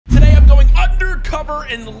Undercover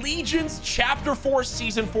and Legions Chapter 4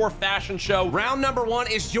 Season 4 fashion show. Round number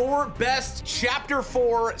 1 is your best Chapter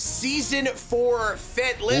 4 Season 4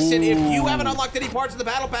 fit. Listen, if you haven't unlocked any parts of the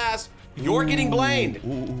Battle Pass, you're getting blamed.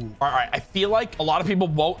 All right, I feel like a lot of people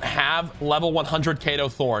won't have level 100 Kato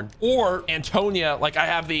Thorn or Antonia. Like I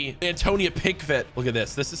have the Antonia pink fit. Look at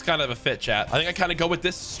this. This is kind of a fit, chat. I think I kind of go with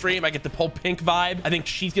this stream. I get the whole pink vibe. I think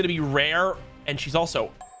she's going to be rare, and she's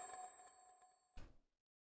also...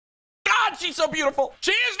 God, she's so beautiful.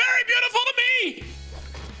 She is very beautiful to me.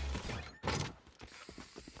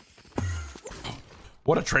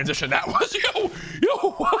 What a transition that was.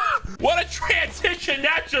 Yo, what a transition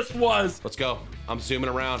that just was. Let's go. I'm zooming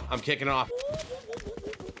around. I'm kicking it off.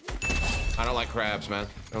 I don't like crabs, man.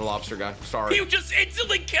 I'm a lobster guy. Sorry. You just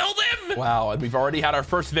instantly killed him. Wow, and we've already had our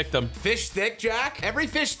first victim. Fish stick, Jack. Every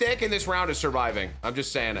fish stick in this round is surviving. I'm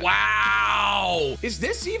just saying it. Wow. Is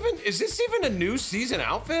this even a new season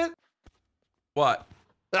outfit? What?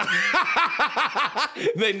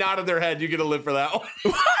 They nodded their head. You get to live for that one.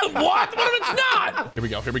 What if it's not? Here we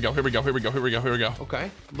go. Here we go. Here we go. Here we go. Here we go. Here we go. Okay,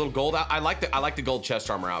 a little gold. I like the gold chest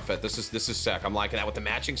armor outfit. This is sick. I'm liking that with the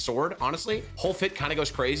matching sword. Honestly, whole fit kind of goes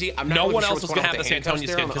crazy. I'm not no really one sure else is gonna have this Antonia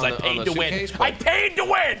skin because I paid to win. I paid to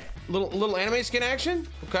win. Little anime skin action.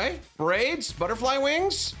 Okay, braids, butterfly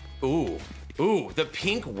wings. Ooh, the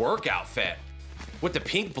pink work outfit with the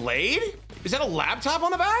pink blade. Is that a laptop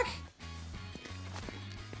on the back?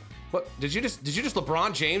 What, did you just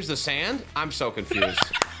LeBron James the sand? I'm so confused.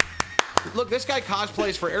 Look, this guy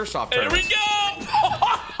cosplays for airsoft tournaments. Here we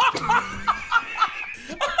go.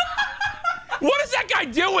 What is that guy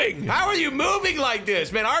doing? How are you moving like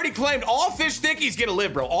this? Man, I already claimed all fish stickies get to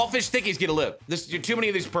live, bro. All fish stickies get to live. Too many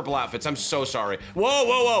of these purple outfits. I'm so sorry.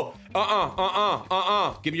 Whoa.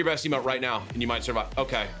 Give me your best emote right now, and you might survive.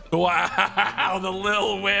 Okay. Wow, the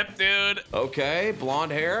little whip, dude. Okay,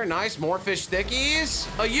 blonde hair. Nice, more fish stickies.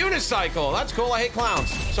 A unicycle. That's cool. I hate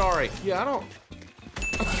clowns. Sorry. Yeah, I don't...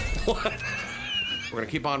 What? We're gonna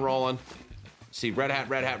keep on rolling. See, red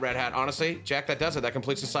hat. Honestly, Jack, that does it. That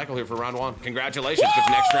completes the cycle here for round 1. Congratulations, because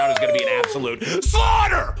next round is going to be an absolute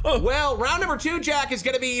slaughter. Well, round number 2, Jack, is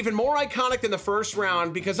going to be even more iconic than the first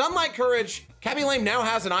round because unlike Courage, Cabby Lame now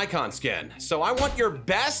has an icon skin. So I want your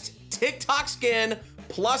best TikTok skin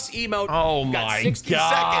plus emote. Oh my 60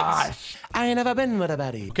 gosh. seconds. I ain't never been with a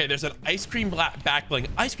buddy. Okay, there's an ice cream back bling.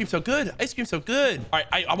 Ice cream so good. Ice cream so good. All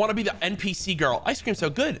right, I want to be the NPC girl. Ice cream so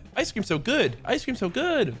good. Ice cream so good. Ice cream so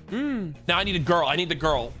good. Now I need a girl. I need the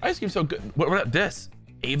girl. Ice cream so good. What this?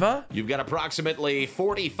 Ava? You've got approximately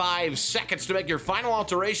 45 seconds to make your final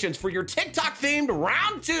alterations for your TikTok themed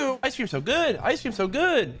round 2. Ice cream so good. Ice cream so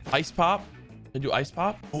good. Ice pop. Can I do ice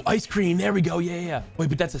pop? Oh, ice cream. There we go. Yeah. Wait,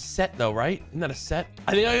 but that's a set though, right? Isn't that a set?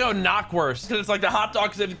 I think I go knockwurst because it's like the hot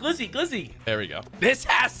dog because it's glizzy. There we go. This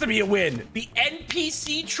has to be a win. The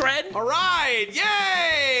NPC trend. All right.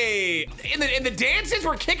 Yay. In the dances,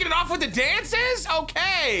 we're kicking it off with the dances.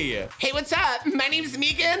 Okay. Hey, what's up? My name's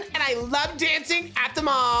Megan and I love dancing at the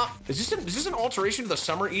mall. Is this an alteration of the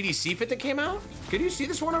summer EDC fit that came out? Can you see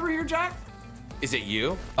this one over here, Jack? Is it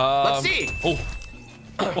you? Let's see. Oh.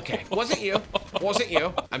 Okay, wasn't you.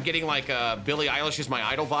 I'm getting like Billie Eilish is my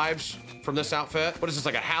idol vibes from this outfit. What is this,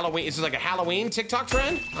 like a Halloween? Is this like a Halloween TikTok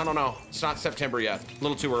trend? I don't know. It's not September yet. A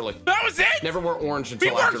little too early. That was it? Never wore orange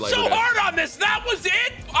until we after worked Labor so Day. hard on this. That was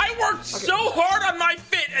it? I worked so hard on my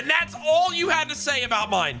fit, and that's all you had to say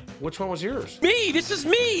about mine. Which one was yours? Me. This is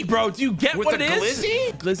me, bro. Do you get With what the it is?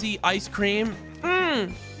 glizzy? Glizzy ice cream.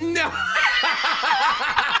 No.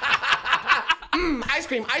 Ice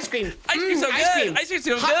cream. Ice cream so ice good. cream. Ice cream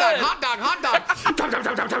so good. Hot dog.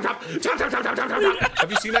 Have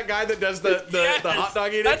you seen that guy that does the hot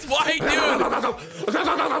dog eating? That's why, dude.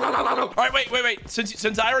 All right, wait.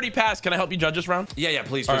 Since I already passed, can I help you judge this round? Yeah,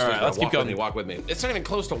 please. All right, let's keep going. Walk with me. It's not even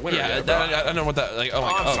close to winner Yeah, yet, bro. I don't know what that, like, oh my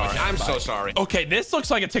God. Sorry. I'm so sorry. Okay, this looks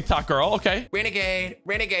like a TikTok girl, okay. Renegade.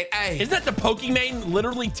 Hey. Isn't that the Pokemon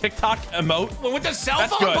literally TikTok emote? With the cell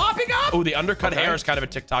phone popping up? Oh, the undercut hair is kind of a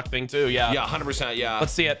TikTok thing too, yeah. Yeah, 100%, yeah.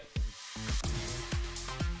 Let's see it.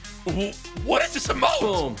 What is this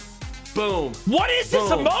emote? Boom. What is this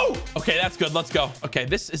emote? Okay, that's good. Let's go. Okay,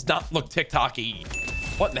 this is not look TikTok-y.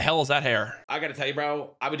 What in the hell is that hair? I gotta tell you,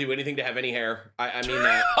 bro, I would do anything to have any hair. I mean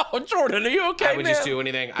that. Oh, Jordan, are you okay, I would just do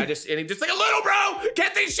anything. Just like a little bro.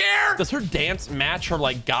 Get this share. Does her dance match her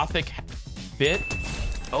like gothic fit?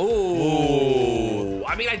 Oh.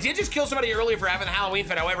 I mean, I did just kill somebody earlier for having the Halloween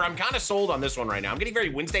fit. However, I'm kind of sold on this one right now. I'm getting very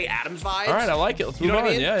Wednesday Addams vibes. All right, I like it. Let's move on. I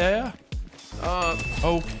mean? Yeah.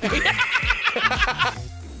 Okay.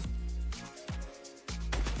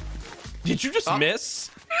 Did you just miss?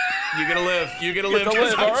 You're gonna live. You're gonna live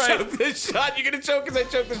because I choked this shot. You're gonna choke because I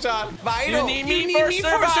choked the shot. Vital. You need me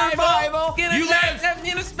for survival. You live.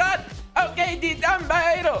 In a spot. Okay, did I'm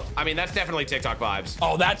vital. I mean, that's definitely TikTok vibes.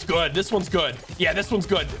 Oh, that's good. This one's good. Yeah, this one's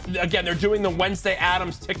good. Again, they're doing the Wednesday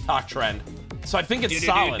Addams TikTok trend. So I think it's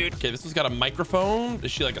solid. Okay, this one's got a microphone.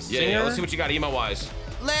 Is she like a singer? Yeah, let's see what you got emo-wise.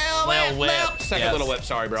 Lil Whip. Second little whip.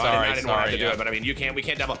 Sorry, bro. I didn't want to do it, but I mean, we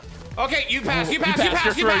can't double. Okay, you pass.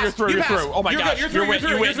 You're through. Oh my gosh. You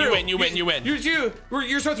win.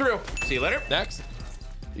 You're so through. See you later. Next.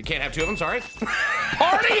 You can't have two of them, sorry.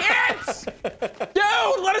 Party hits!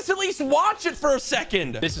 Dude, let us at least watch it for a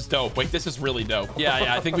second. This is dope. Wait, this is really dope.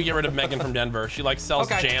 Yeah, I think we get rid of Megan from Denver. She like sells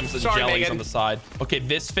jams and jellies Megan. On the side. Okay,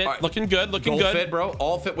 this fit looking good, looking good. Fit, bro.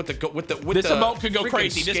 All fit with the This emote could go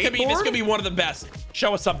crazy. This could be one of the best.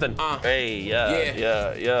 Show us something. Hey,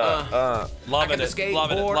 loving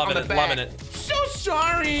it. So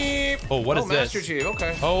sorry. Oh, what is this? Master Chief.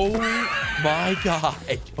 Okay. Oh my god.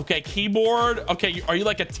 Okay, keyboard. Okay, are you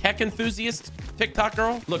like a tech enthusiast TikTok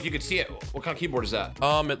girl? Look, you can see it. What kind of keyboard is that?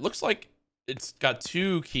 It looks like it's got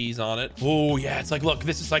 2 keys on it. Oh yeah, it's like, look,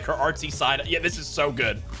 this is like her artsy side. Yeah, this is so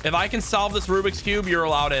good. If I can solve this Rubik's Cube, you're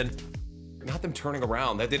allowed in. Not them turning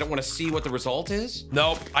around. They don't want to see what the result is?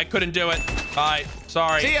 Nope, I couldn't do it. Bye,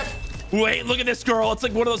 sorry. See ya. Wait, look at this girl. It's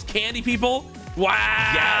like one of those candy people.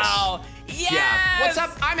 Wow. Yes. Yeah. What's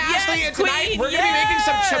up? I'm Ashley, and tonight we're gonna be making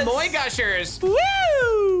some chamoy gushers.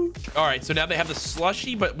 Woo! All right, so now they have the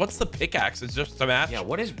slushy, but what's the pickaxe? It's just a match. Yeah.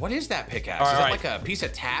 What is that pickaxe? Is that like a piece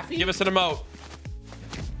of taffy? Give us an emote.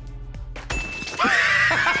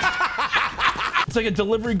 It's like a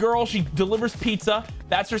delivery girl. She delivers pizza.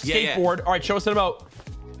 That's her skateboard. Yeah. All right, show us an emote.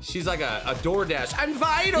 She's like a DoorDash. I'm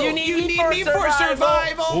vital. You need me for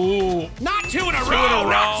survival. Ooh. Not 2 in a row.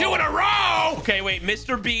 Not 2 in a row. Okay, wait.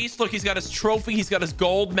 Mr. Beast. Look, he's got his trophy. He's got his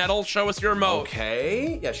gold medal. Show us your emote.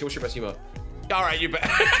 Okay. Yeah, show us your best emote. All right, you bet.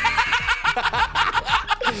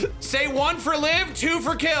 Say 1 for live, 2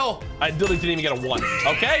 for kill. I literally didn't even get a 1.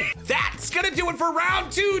 Okay. That's gonna do it for round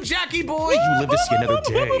 2, Jackie boy. You live to see another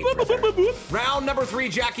day. Round number 3,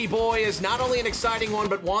 Jackie boy, is not only an exciting one,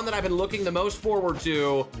 but one that I've been looking the most forward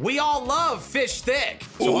to. We all love fish thick,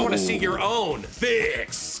 so I want to see your own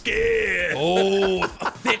thick skin. Oh,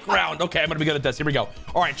 a thick round. Okay, I'm gonna be good at this. Here we go.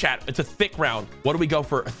 All right, chat. It's a thick round. What do we go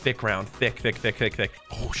for? A thick round. Thick.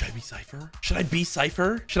 Oh, should I be Cypher? Should I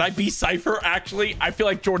be Cypher? Actually, I feel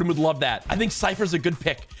like Jordan would love that. I think Cypher's a good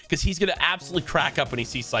pick because he's gonna absolutely crack up when he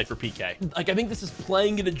sees Cypher PK. Like, I think this is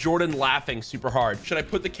playing into Jordan laughing super hard. Should I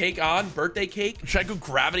put the cake on? Birthday cake? Should I go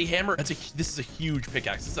gravity hammer? This is a huge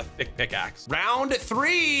pickaxe. This is a thick pickaxe. Round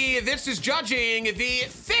 3. This is judging the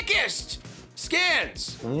thickest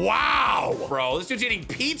skins. Wow, bro, this dude's eating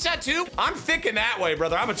pizza too. I'm thick in that way,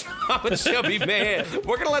 brother. I'm a chubby man.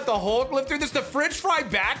 We're gonna let the Hulk live through this. The French fry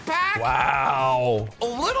backpack. Wow. A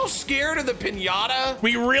little scared of the pinata.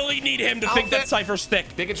 We really need him to think that Cypher's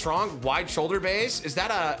thick. Big and strong, wide shoulder base. Is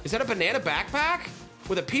that a banana backpack?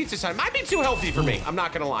 With a pizza sign. Might be too healthy for me. I'm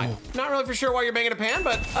not gonna lie. Not really for sure why you're banging a pan,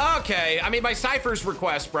 but okay. I mean, by Cypher's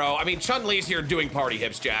request, bro. I mean, Chun-Li's here doing party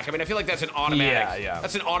hips, Jack. I mean, I feel like that's an automatic. Yeah.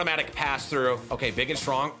 That's an automatic pass through. Okay, big and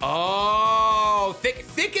strong. Oh,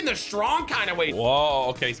 thick in the strong kind of way. Whoa.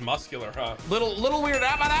 Okay, he's muscular, huh? Little weirded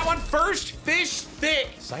out by that one. First fish thick.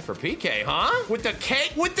 Cypher PK, huh? With the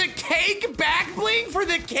cake back bling for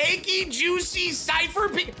the cakey, juicy Cypher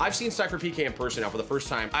PK. I've seen Cypher PK in person now for the first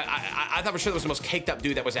time. I thought for sure that was the most caked up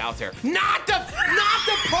dude that was out there. Not the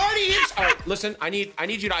party hips. All right, listen, I need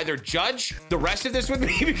you to either judge the rest of this with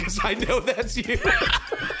me because I know that's you.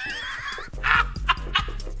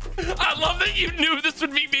 I love that you knew this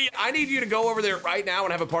would be me. I need you to go over there right now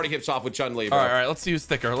and have a party hips off with Chun-Li, bro. All right, let's see who's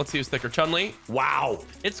thicker. Chun-Li. Wow.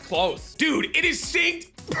 It's close. Dude, it is synced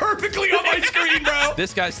perfectly on my screen, bro.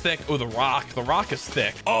 This guy's thick. Oh, The Rock. The Rock is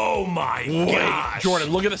thick. Oh my gosh. Jordan,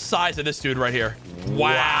 look at the size of this dude right here.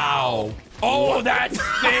 Wow. Oh, that's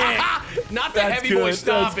thick. Not the heavy boy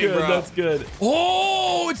stomping, bro. That's good.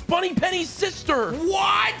 Oh, it's Bunny Penny's sister.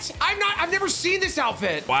 What? I've never seen this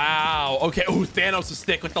outfit. Wow. Okay. Oh, Thanos is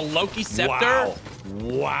thick with the Loki scepter.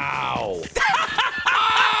 Wow.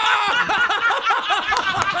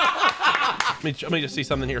 Let me just see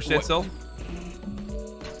something here. Stand still.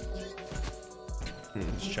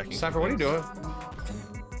 Just checking. Cypher, what are you doing?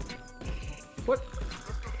 What?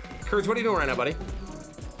 Kurtz, what are you doing right now, buddy?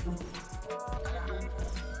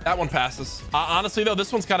 That one passes. Honestly, though,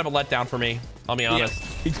 this one's kind of a letdown for me. I'll be honest. Yeah.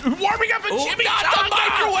 He's warming up a chimney. Not the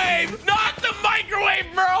microwave! Not the microwave,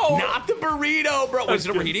 bro! Not the burrito, bro. Wait, is it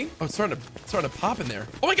overheating? Oh, it's starting to pop in there.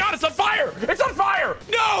 Oh my God, it's on fire! It's on fire!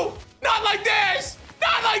 No! Not like this!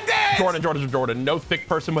 Not like this! Jordan. No thick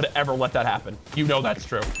person would ever let that happen. You know that's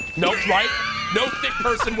true. Nope, right? No thick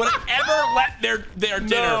person would ever let their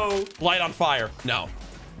dinner light on fire. No.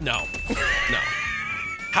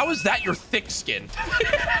 How is that your thick skin?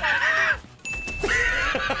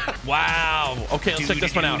 Wow. Okay, let's check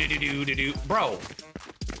this one out.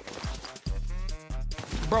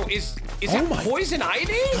 Bro, is that poison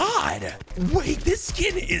ivy? God. Wait, this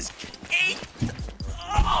skin is caked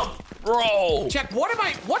up, bro. Jack,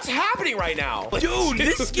 what's happening right now? Dude,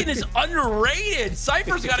 this skin is underrated.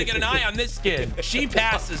 Cypher's got to get an eye on this skin. She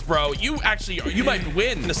passes, bro. You might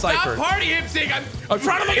win the Cypher. Stop party hipsing. I'm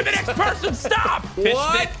trying to look at the next person. Stop. Fish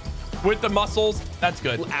What? stick with the muscles. That's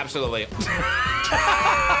good. Absolutely.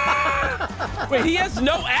 Wait, he has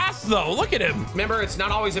no ass though. Look at him. Remember, it's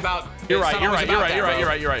not always about. You're right. Step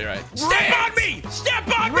on me.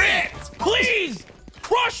 Step on me. Please.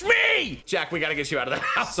 Crush me! Jack, we gotta get you out of the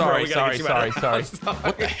house. Sorry. What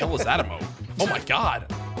the hell is that emote? Oh my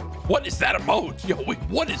God. What is that emote? Yo, wait,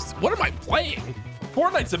 what am I playing?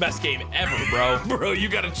 Fortnite's the best game ever, bro. Bro, you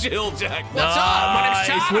gotta chill, Jack. What's up? My name's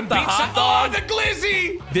Chad. With the hot dog. Oh, the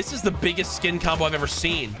glizzy! This is the biggest skin combo I've ever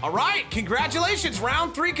seen. All right, congratulations.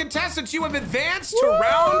 Round 3 contestants, you have advanced to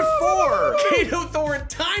round 4. Kato Thorin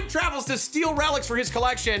time travels to steal relics for his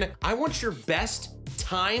collection. I want your best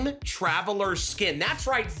time traveler skin. That's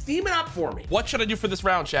right, theme it up for me. What should I do for this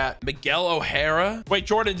round, chat? Miguel O'Hara? Wait,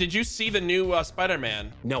 Jordan, did you see the new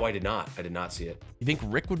Spider-Man? No, I did not. I did not see it. You think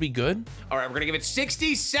Rick would be good? All right, we're gonna give it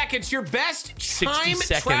 60 seconds. Your best time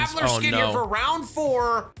 60 traveler skin here for round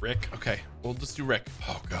 4. Rick, okay. We'll just do Rick.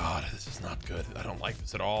 Oh God, this is not good. I don't like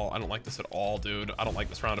this at all. I don't like this at all, dude. I don't like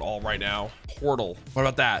this round at all right now. Portal, what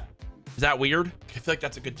about that? Is that weird? I feel like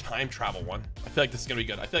that's a good time travel one. I feel like this is gonna be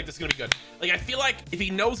good. Like, I feel like if he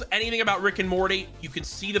knows anything about Rick and Morty, you can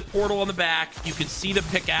see the portal on the back. You can see the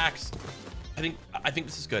pickaxe. I think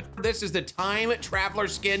this is good. This is the time traveler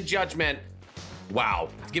skin judgment. Wow.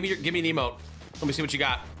 Give me an emote. Let me see what you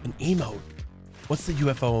got. An emote? What's the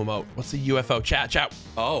UFO emote? What's the UFO? Chat.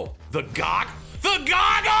 Oh, the goggles!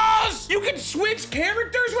 You can switch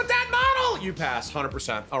characters with that model! You pass,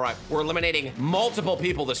 100%. All right, we're eliminating multiple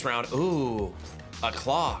people this round. Ooh, a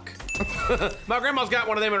clock. My grandma's got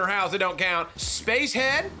one of them in her house. It don't count. Space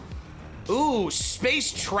head. Ooh,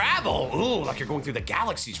 space travel. Ooh, like you're going through the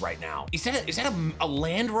galaxies right now. Is that a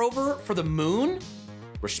Land Rover for the moon?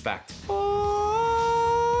 Respect.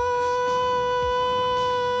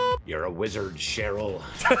 You're a wizard, Cheryl.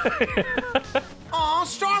 Aw,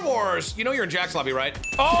 Star Wars. You know you're in Jack's lobby, right?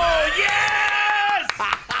 Oh, yes!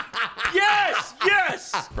 yes!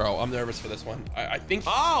 Bro, I'm nervous for this one. I think.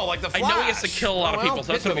 Oh, like the Flash. I know he has to kill a lot of people,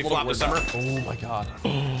 so that's gonna be a little summer. Oh my God.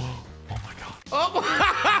 Oh my God. Oh,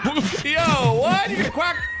 yo, what? You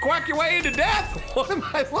gonna quack your way into death? What am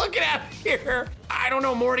I looking at here? I don't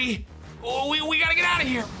know, Morty. Oh, we gotta get out of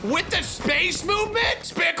here. With the space movement?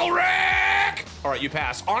 Spickle Rick! All right, you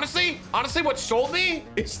pass. Honestly, what sold me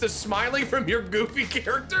is the smiling from your goofy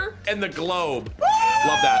character and the globe. Woo!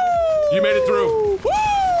 Love that. You made it through.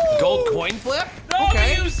 Woo! Gold coin flip?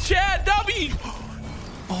 W's, Chad, W.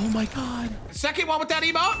 Oh my God. Second one with that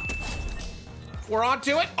emote. We're on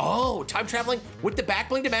to it. Oh, time traveling with the back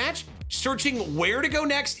bling to match. Searching where to go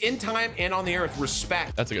next in time and on the earth.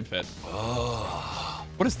 Respect. That's a good fit. Oh.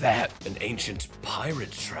 What is that? An ancient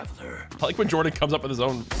pirate traveler. I like when Jordan comes up with his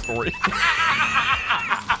own story.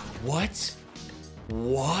 What?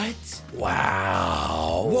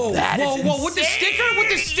 Wow. Whoa, whoa, with the sticker? With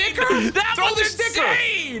the sticker? That Throw was the sticker.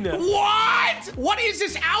 insane. What? What is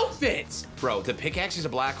this outfit? Bro, the pickaxe is a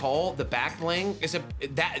black hole. The back bling is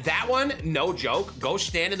that one, no joke. Go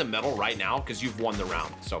stand in the middle right now because you've won the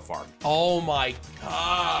round so far. Oh my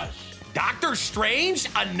gosh. Doctor Strange,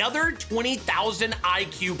 another 20,000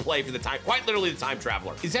 IQ play for the time, quite literally the time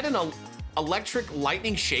traveler. Is that an electric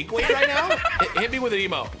lightning shake weight right now? Hit me with an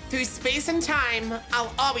emo. Through space and time,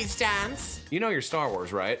 I'll always dance. You know your Star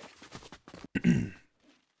Wars, right?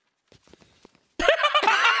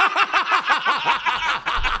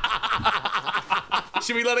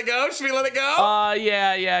 Should we let it go?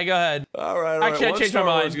 Yeah, go ahead. All right. Actually, I changed my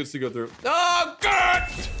mind. Gets to go through. Oh, God!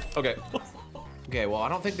 Okay. Okay, well, I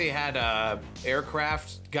don't think they had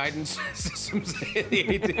aircraft guidance systems in the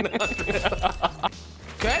 1800s.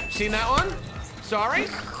 Okay, seen that one? Sorry.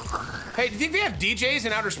 Hey, do you think they have DJs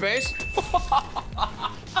in outer space?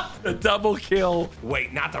 A double kill.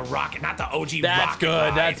 Wait, not the rocket, not the OG That's rocket good,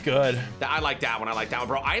 ride. that's good. I like that one,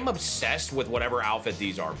 bro. I'm obsessed with whatever outfit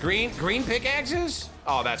these are. Green pickaxes?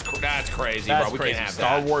 Oh, that's crazy, That's bro. We crazy. can't have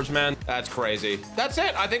Star that. Wars, man. That's crazy. That's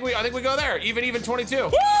it. I think we go there. Even 22. Woo!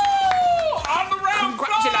 On the round.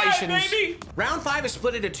 Congratulations. 5, baby. Round 5 is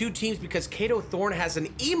split into 2 teams because Kato Thorn has an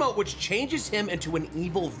emote which changes him into an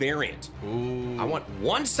evil variant. Ooh. I want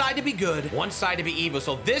one side to be good, one side to be evil.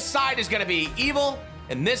 So this side is gonna be evil,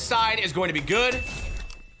 and this side is going to be good.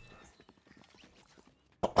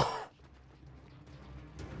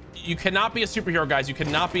 You cannot be a superhero, guys. You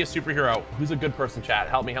cannot be a superhero. Who's a good person, chat?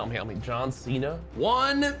 Help me, help me, help me. John Cena?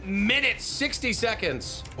 1 minute, 60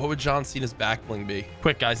 seconds. What would John Cena's back bling be?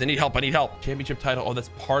 Quick, guys, I need help, I need help. Championship title, oh, that's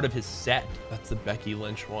part of his set. That's the Becky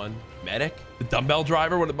Lynch one. Medic? The dumbbell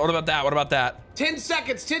driver? What about that? What about that? 10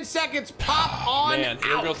 seconds, 10 seconds, pop on Man,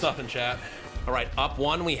 here out. goes nothing, chat. All right, up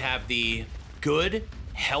 1, we have the good,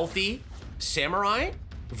 healthy samurai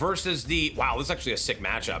versus the, wow, this is actually a sick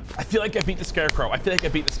matchup. I feel like I beat the Scarecrow. I feel like I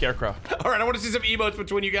beat the Scarecrow. All right, I want to see some emotes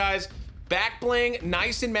between you guys. Back bling,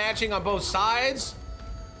 nice and matching on both sides.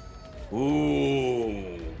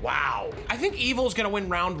 Ooh, wow. I think Evil's gonna win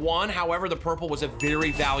round 1. However, the purple was a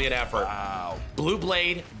very valiant effort. Wow. Blue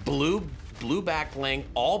blade, blue back bling,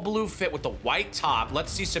 all blue fit with the white top.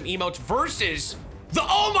 Let's see some emotes versus the,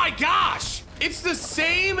 oh my gosh! It's the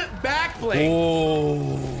same back bling.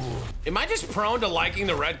 Oh. Am I just prone to liking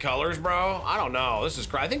the red colors, bro? I don't know. This is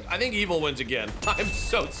crazy. I think Evil wins again. I'm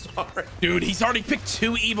so sorry. Dude, he's already picked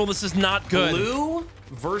 2 evil. This is not good. Blue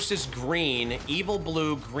versus green. Evil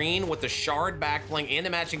blue, green with the shard back bling and the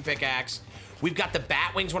matching pickaxe. We've got the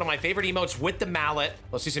bat wings, one of my favorite emotes with the mallet.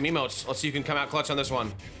 Let's see some emotes. Let's see who can come out clutch on this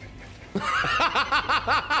one.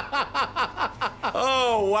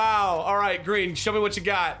 Oh, wow. All right, green, show me what you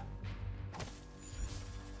got.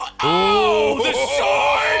 Oh, the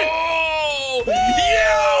sword! Yo,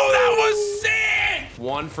 that was sick!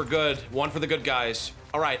 1 for good, 1 for the good guys.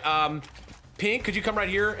 All right, Pink, could you come right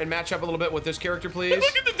here and match up a little bit with this character, please?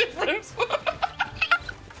 Look at the difference.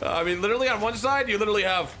 I mean, literally on one side, you literally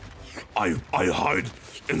have, I hide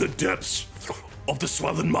in the depths of the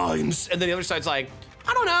swelling mines. And then the other side's like,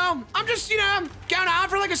 I don't know. I'm just, you know, going out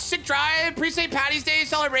for like a sick drive, pre-St. Patty's Day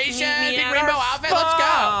celebration, big rainbow outfit. Let's go.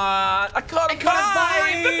 I caught a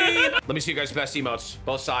vibe. Let me see you guys' best emotes,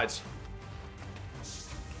 both sides.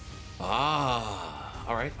 Ah,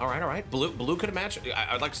 all right, all right, all right. Blue could have matched.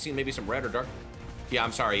 I'd like to see maybe some red or dark. Yeah,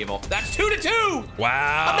 I'm sorry, Evil. That's 2-2.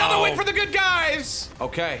 Wow. Another win for the good guys.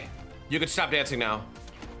 Okay, you can stop dancing now.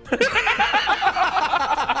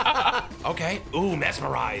 Okay, ooh,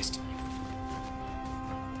 mesmerized.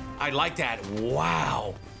 I like that,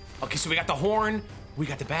 wow. Okay, so we got the horn, we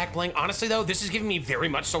got the back bling. Honestly though, this is giving me very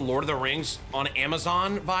much some Lord of the Rings on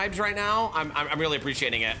Amazon vibes right now. I'm really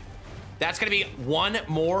appreciating it. That's gonna be 1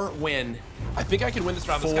 more win. I think I can win this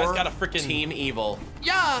round. This guy's got a freaking Team Evil.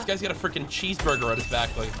 Yeah. This guy's got a freaking cheeseburger on his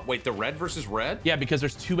back. Like, wait, the red versus red? yeah, because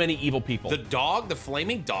there's too many evil people. The dog, the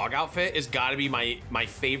flaming dog outfit is gotta be my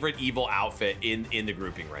favorite evil outfit in the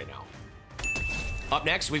grouping right now. Up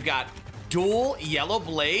next, we've got dual yellow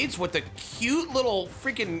blades with a cute little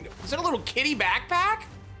freaking, is that a little kitty backpack?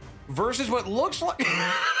 Versus what looks like...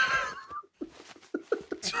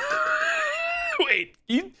 Wait,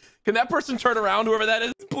 can that person turn around, whoever that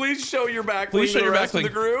is? Please show your back. Please show your back. The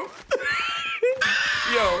group.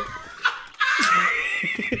 Yo.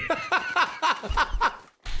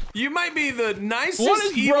 You might be the nicest What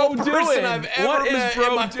is evil bro person doing? I've ever What is met bro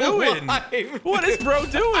in my doing? life. What is bro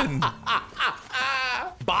doing?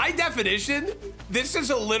 By definition, this is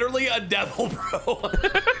literally a devil, bro.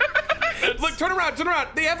 Look, turn around, turn around.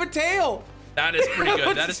 They have a tail. That is pretty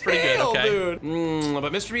good. That is pretty good. Okay. Dude.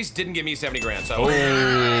 But Mr. Beast didn't give me 70 grand, so.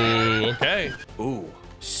 Oh, okay. Ooh,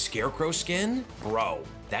 scarecrow skin? Bro,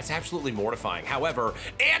 that's absolutely mortifying. However,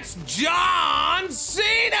 it's John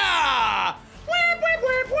Cena! Whip, whip,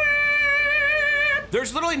 whip, whip.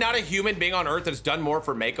 There's literally not a human being on Earth that's done more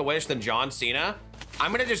for Make-A-Wish than John Cena.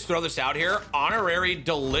 I'm gonna just throw this out here. Honorary,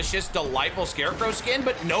 delicious, delightful scarecrow skin,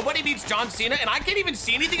 but nobody beats John Cena, and I can't even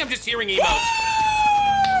see anything. I'm just hearing emotes.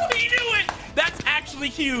 Woo! He knew it. That's actually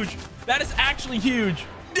huge. That is actually huge.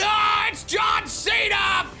 Ah, it's John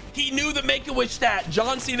Cena! He knew the Make-A-Wish stat.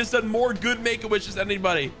 John Cena's done more good Make-A-Wishes than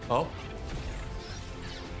anybody. Oh.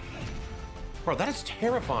 Bro, that is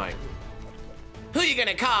terrifying. Who you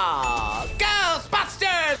gonna call?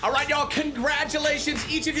 Ghostbusters! All right, y'all, congratulations.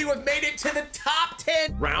 Each of you have made it to the top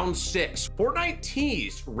 10. Round 6. Fortnite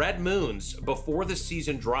teased Red Moons before the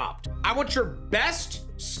season dropped. I want your best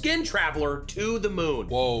skin traveler to the moon.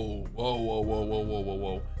 Whoa, whoa, whoa, whoa, whoa, whoa, whoa,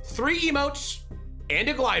 whoa. 3 emotes and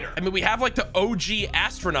a glider. I mean, we have like the OG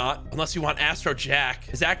astronaut, unless you want Astro Jack.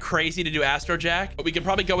 Is that crazy to do Astro Jack? But we could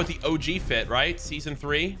probably go with the OG fit, right? Season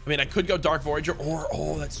 3. I mean, I could go Dark Voyager or,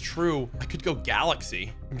 oh, that's true. I could go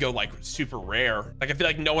Galaxy and go like super rare. Like, I feel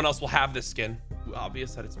like no one else will have this skin. too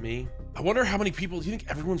obvious that it's me. I wonder how many people, do you think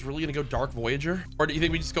everyone's really gonna go Dark Voyager? Or do you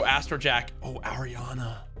think we just go Astro Jack? Oh,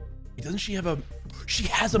 Ariana. Doesn't she have she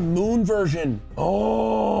has a moon version.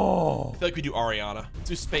 Oh. I feel like we do Ariana. Let's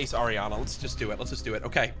do Space Ariana. Let's just do it. Let's just do it.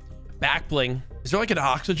 Okay. Back bling. Is there like an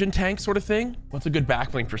oxygen tank sort of thing? What's a good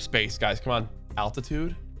back bling for space, guys? Come on.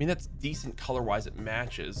 Altitude. I mean, that's decent color-wise. It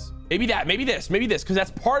matches. Maybe that, maybe this, because that's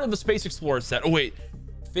part of the Space Explorer set. Oh, wait.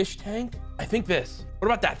 Fish tank? I think this. What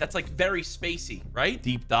about that? That's like very spacey, right?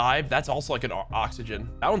 Deep dive. That's also like an oxygen.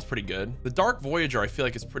 That one's pretty good. The Dark Voyager, I feel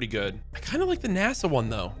like is pretty good. I kind of like the NASA one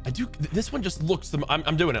though. I do. This one just looks,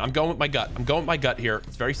 I'm doing it. I'm going with my gut. I'm going with my gut here.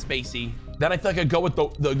 It's very spacey. Then I feel like I go with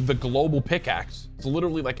the global pickaxe. It's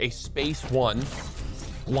literally like a space one.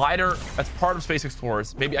 Glider, that's part of Space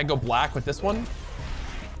Explorers. Maybe I go black with this one.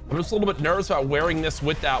 I'm just a little bit nervous about wearing this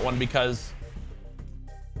with that one because,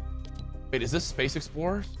 wait, is this Space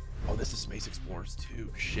Explorers? Oh, this is Space Explorers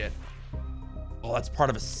too. Shit. Oh, that's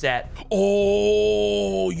part of a set.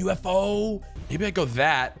 Oh, UFO. Maybe I go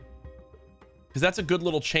that because that's a good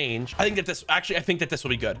little change. I think that this, actually, I think that this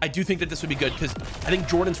will be good. I do think that this would be good because I think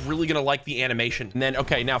Jordan's really gonna like the animation. And then,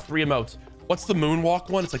 okay, now 3 emotes. What's the moonwalk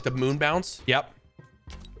one? It's like the moon bounce. Yep.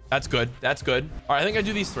 That's good. That's good. All right, I think I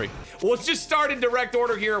do these 3. Well, let's just start in direct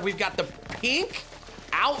order here. We've got the pink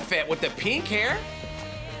outfit with the pink hair.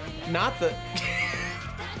 Not the...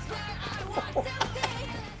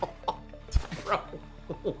 Bro.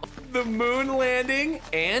 The moon landing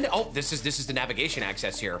and oh, this is the navigation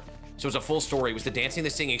access here. So it's a full story. It was the dancing, the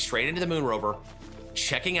singing straight into the moon rover,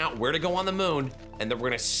 checking out where to go on the moon, and then we're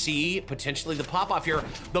gonna see potentially the pop off here.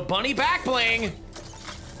 The bunny back bling.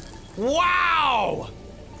 Wow.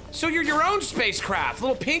 So you're your own spacecraft,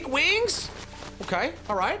 little pink wings. Okay,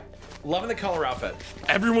 all right. Loving the color outfit.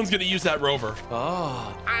 Everyone's gonna use that rover.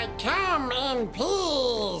 Oh. I come in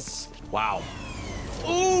peace. Wow.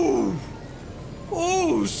 Ooh.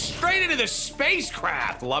 Ooh, straight into the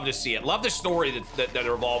spacecraft. Love to see it. Love the story that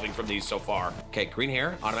are evolving from these so far. Okay, green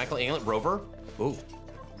hair, automatically alien, rover. Ooh.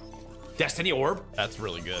 Destiny orb. That's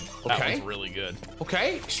really good. Okay. That was really good.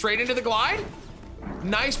 Okay, straight into the glide.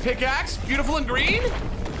 Nice pickaxe, beautiful and green.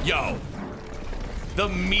 Yo. The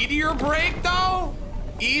meteor break though?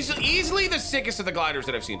 Easily the sickest of the gliders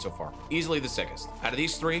that I've seen so far. Easily the sickest. Out of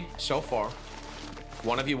these 3 so far,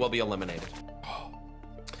 one of you will be eliminated.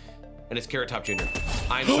 And it's Carrot Top Jr.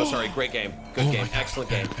 I'm so sorry. Great game. Good game. Excellent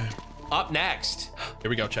game. Up next. Here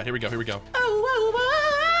we go, chat. Here we go. Here we go.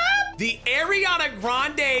 The Ariana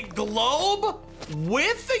Grande globe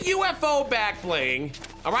with the UFO back bling.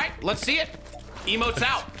 All right, let's see it. Emotes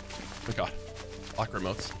out. Oh my God. Lock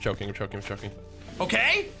remotes. Choking.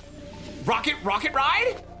 Okay. Rocket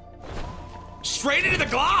ride. Straight into the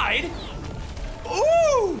glide.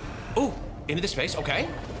 Ooh. Ooh. Into the space. Okay.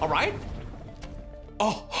 All right.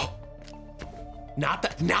 Oh. Not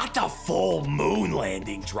the full moon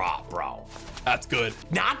landing drop, bro. That's good.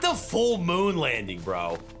 Not the full moon landing,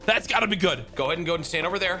 bro. That's gotta be good. Go ahead and go and stand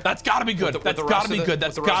over there. That's gotta be good. That's gotta be good.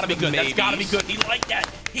 That's gotta be good. That's gotta be good. He liked that.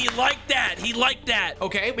 He liked that. He liked that.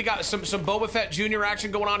 Okay, we got some Boba Fett Jr.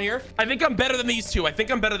 action going on here. I think I'm better than these 2.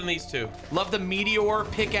 Love the meteor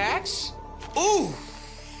pickaxe. Ooh.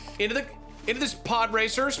 Into this pod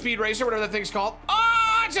racer, speed racer, whatever that thing's called.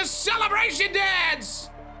 Oh, it's a celebration dance.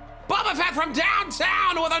 Boba Fett from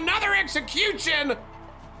downtown with another execution.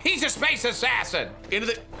 He's a space assassin. Into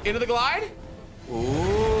the glide.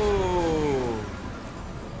 Ooh.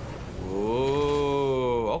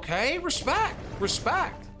 Ooh. Okay, respect.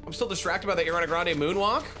 I'm still distracted by the Ariana Grande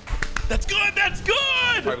moonwalk. That's good. That's good.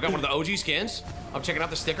 All right, we got one of the OG skins. I'm checking out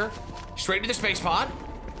the sticker. Straight into the space pod.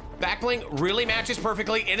 Back bling really matches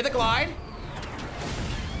perfectly. Into the glide.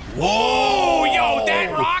 Whoa, yo,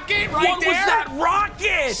 that rocket right what there. What was that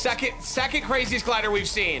rocket? Second craziest glider we've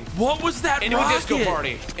seen. What was that Into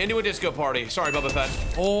rocket? Into a disco party. Sorry, Boba Fett.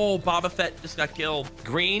 Oh, Boba Fett just got killed.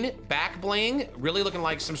 Green back bling, really looking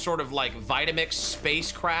like some sort of like Vitamix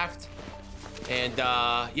spacecraft. And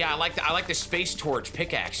yeah, I like the space torch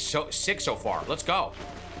pickaxe. So sick so far. Let's go.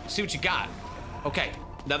 See what you got. Okay,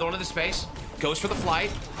 another one in the space. Goes for the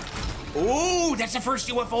flight. Ooh, that's the first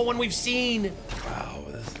UFO one we've seen. Wow.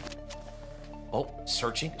 Oh,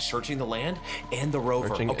 searching the land and the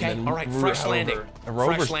rover. Okay, all right, rover. fresh landing.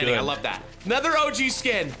 Fresh landing, good. I love that. Another OG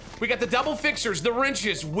skin. We got the double fixers, the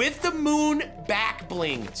wrenches with the moon back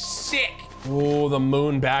bling. Sick. Oh, the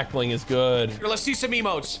moon back bling is good. Here, let's see some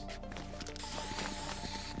emotes.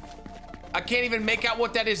 I can't even make out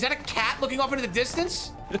what that is. Is that a cat looking off into the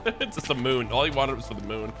distance? It's just the moon. All he wanted was for the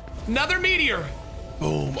moon. Another meteor.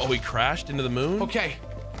 Boom. Oh, he crashed into the moon? Okay.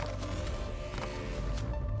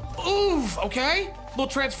 Oof, okay. Little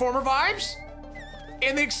Transformer vibes.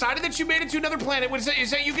 and they excited that you made it to another planet.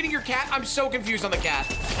 Is that you getting your cat? I'm so confused on the cat.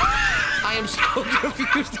 I am so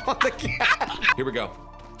confused on the cat. Here we go.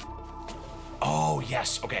 Oh,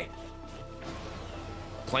 yes, okay.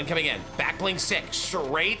 Plane coming in. Back bling 6,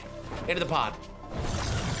 straight into the pod.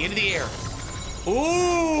 Into the air.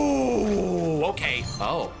 Ooh, okay.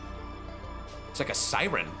 Oh, it's like a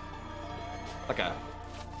siren. Like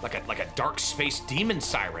a dark space demon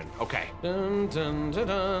siren. Okay. Dun, dun, dun,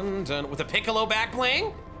 dun, dun. With a piccolo back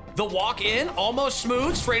bling. The walk in, almost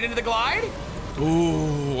smooth, straight into the glide.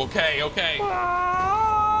 Ooh, okay.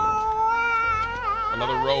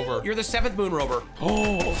 Another rover. You're the 7th moon rover.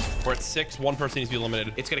 Oh, we're at 6. One person needs to be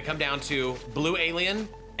eliminated. It's gonna come down to blue alien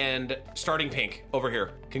and starting pink over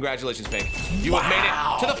here. Congratulations, Pink. You have made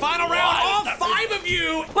it to the final round. All 5 of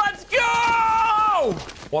you. Let's go!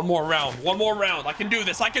 One more round. I can do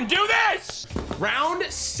this. Round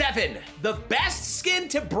 7. The best skin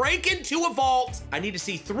to break into a vault. I need to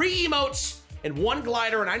see 3 emotes and 1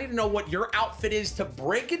 glider, and I need to know what your outfit is to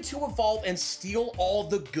break into a vault and steal all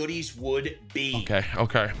the goodies would be.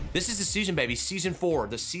 Okay. This is the season, baby. Season 4,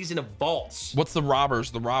 the season of vaults. What's the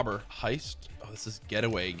robbers? The robber heist? Oh, this is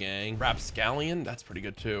getaway gang. Rapscallion? That's pretty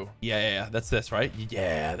good too. Yeah. That's this, right?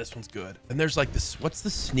 Yeah, this one's good. And there's like this, what's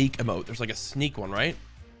the sneak emote? There's like a sneak one, right?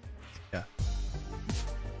 Yeah.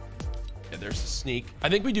 Yeah, there's a sneak. I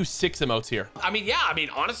think we do 6 emotes here. I mean,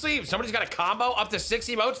 honestly, if somebody's got a combo up to 6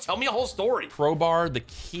 emotes, tell me a whole story. Crowbar, the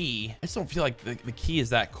key. I just don't feel like the key is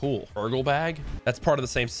that cool. Burgle bag. That's part of the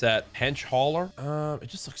same set. Hench hauler. It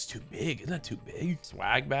just looks too big. Isn't that too big?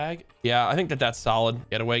 Swag bag. Yeah, I think that's solid.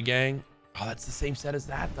 Getaway gang. Oh, that's the same set as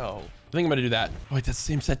that though. I think I'm gonna do that. Oh, wait, that's the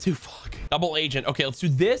same set too. Fuck. Double agent. Okay, let's do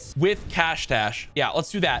this with cash stash. Yeah,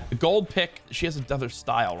 let's do that. The gold pick. She has another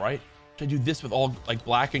style, right? Should I do this with all like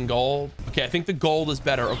black and gold? Okay, I think the gold is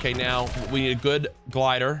better. Okay, now we need a good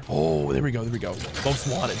glider. Oh, there we go. Most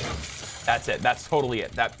wanted. That's it. That's totally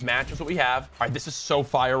it. That matches what we have. All right, this is so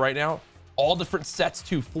fire right now. All different sets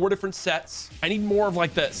too. 4 different sets. I need more of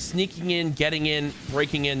like the sneaking in, getting in,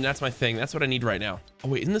 breaking in. That's my thing. That's what I need right now. Oh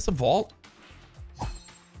wait, isn't this a vault?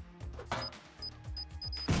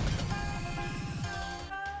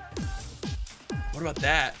 What about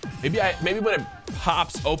that? Maybe when it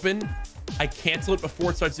pops open, I cancel it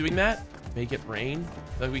before it starts doing that. Make it rain.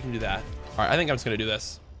 I feel like we can do that. All right, I think I'm just gonna do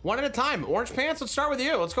this. One at a time. Orange pants, let's start with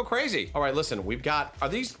you. Let's go crazy. All right, listen, we've got, are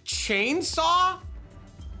these chainsaw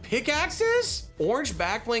pickaxes? Orange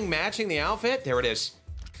back bling matching the outfit. There it is.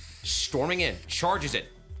 Storming in, charges it,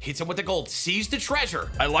 hits him with the gold, sees the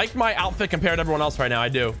treasure. I like my outfit compared to everyone else right now. I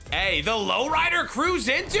do. Hey, the lowrider cruise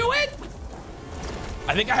into it?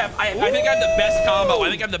 I think I have the best combo. I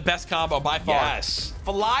think I have the best combo by far. Yes.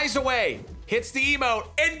 Flies away, hits the emote,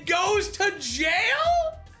 and goes to jail?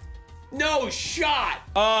 No shot.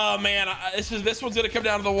 Oh man, this one's gonna come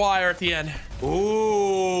down to the wire at the end.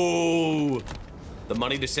 Ooh. The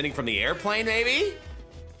money descending from the airplane, maybe?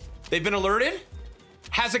 They've been alerted?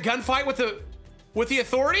 Has a gunfight with the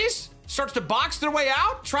authorities? Starts to box their way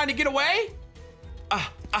out, trying to get away?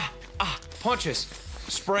 Punches.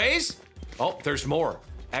 Sprays? Oh, there's more.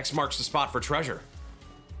 X marks the spot for treasure.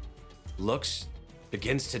 Looks,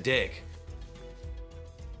 begins to dig.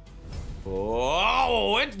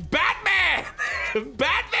 Oh, it's Batman!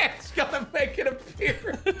 Batman's gonna make an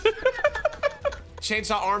appearance.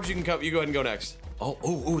 Chainsaw arms, you go ahead and go next.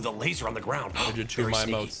 Oh, the laser on the ground. I did 2 of my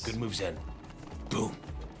emotes. Good moves in. Boom.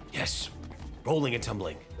 Yes. Rolling and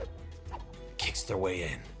tumbling. Kicks their way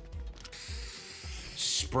in.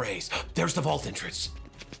 Sprays. There's the vault entrance.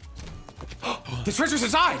 The treasure's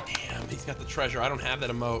inside. Damn, he's got the treasure. I don't have that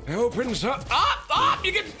emote. It opens up.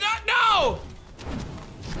 You get, no!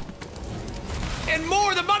 And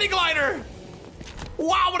more, the money glider.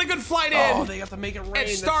 Wow, what a good flight in. Oh, they got to make it rain. It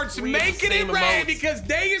starts making it rain because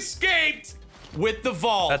they escaped with the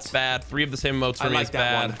vault. That's bad. 3 of the same emotes for me is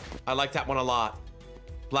bad. I like that one a lot.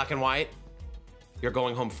 Black and white, you're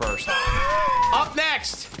going home first. Up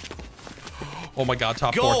next. Oh my God,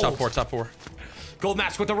 top Gold. 4, top 4. Gold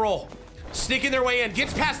mask with the roll. Sneaking their way in,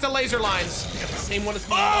 gets past the laser lines. They got the same one as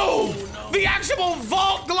me. Oh, no. The actual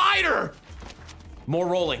vault glider. More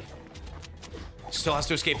rolling. Still has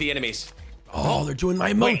to escape the enemies. Oh, they're doing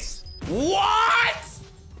my emotes. Wait, what?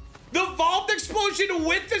 The vault explosion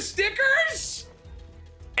with the stickers?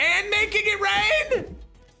 And making it rain?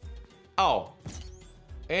 Oh.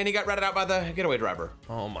 And he got ratted out by the getaway driver.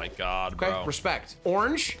 Oh my God, Okay, bro. respect.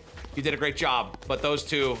 Orange, you did a great job. But those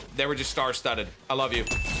 2, they were just star-studded. I love you.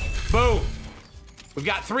 Boom. We've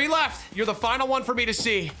got 3 left. You're the final one for me to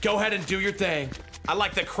see. Go ahead and do your thing. I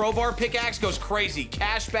like the crowbar pickaxe, goes crazy.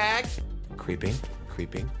 Cash bag. Creeping,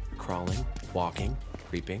 crawling, walking,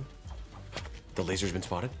 creeping. The laser's been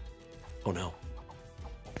spotted. Oh no.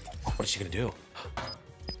 What is she gonna do?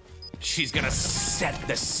 She's gonna set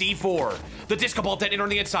the C4. The disco ball detonator on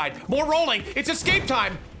the inside. More rolling. It's escape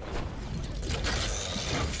time.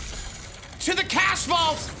 To the cash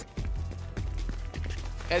vault.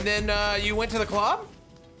 And then you went to the club?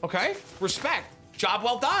 Okay, respect. Job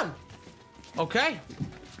well done. Okay.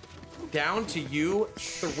 Down to you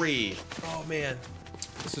 3. Oh, man.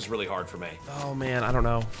 This is really hard for me. Oh, man, I don't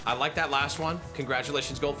know. I like that last one.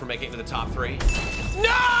 Congratulations, Gold, for making it to the top 3.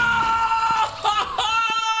 No!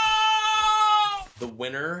 The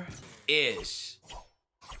winner is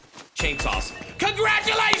Chainsaws.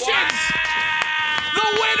 Congratulations! Wow! The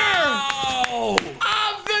winner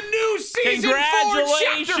of the new season 4,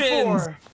 chapter 4.